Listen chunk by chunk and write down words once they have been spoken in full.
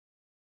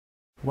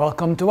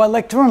Welcome to our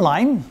lecture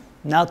online.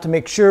 Now to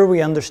make sure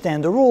we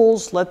understand the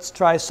rules, let's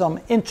try some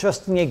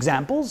interesting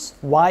examples.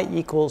 Y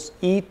equals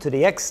e to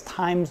the x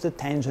times the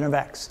tangent of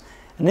x.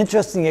 An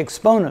interesting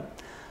exponent.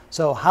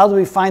 So how do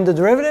we find the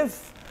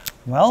derivative?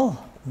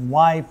 Well,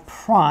 y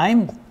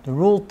prime, the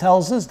rule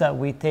tells us that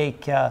we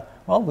take,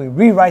 we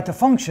rewrite the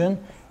function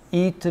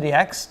e to the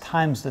x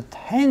times the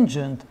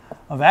tangent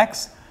of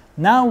x.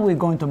 Now we're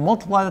going to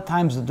multiply the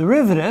times the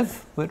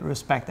derivative with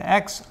respect to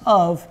x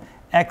of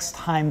x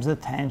times the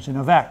tangent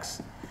of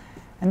x.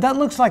 And that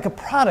looks like a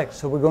product,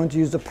 so we're going to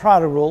use the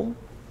product rule.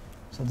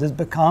 So this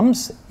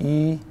becomes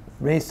e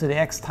raised to the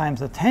x times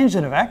the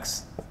tangent of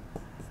x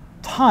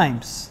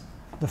times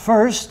the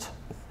first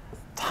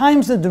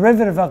times the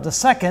derivative of the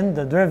second.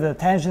 The derivative of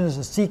the tangent is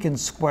the secant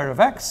squared of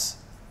x,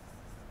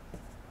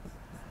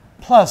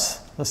 plus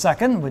the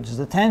second, which is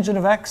the tangent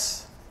of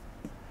x,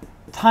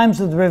 times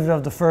the derivative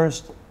of the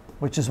first,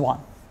 which is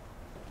 1.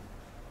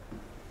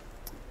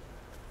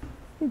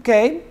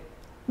 Okay.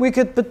 We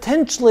could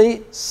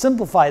potentially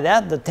simplify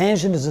that. The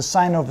tangent is the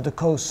sine over the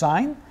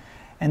cosine,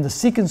 and the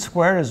secant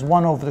squared is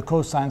 1 over the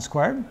cosine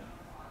squared.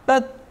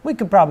 But we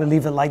could probably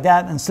leave it like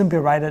that and simply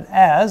write it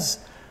as,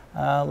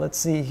 let's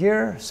see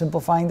here,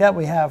 simplifying that,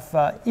 we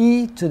have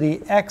e to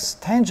the x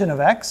tangent of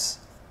x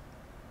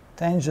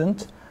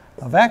times,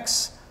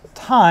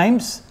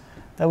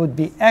 that would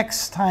be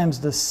x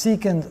times the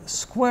secant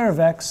square of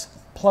x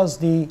plus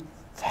the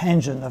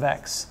tangent of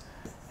x.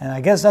 And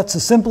I guess that's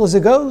as simple as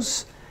it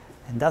goes.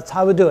 And that's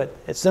how we do it.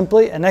 It's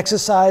simply an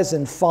exercise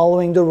in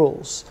following the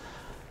rules.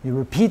 You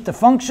repeat the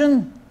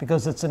function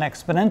because it's an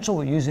exponential,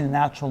 we're using a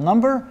natural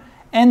number,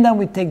 and then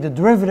we take the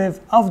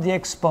derivative of the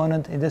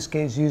exponent, in this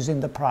case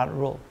using the product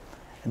rule.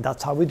 And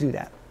that's how we do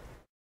that.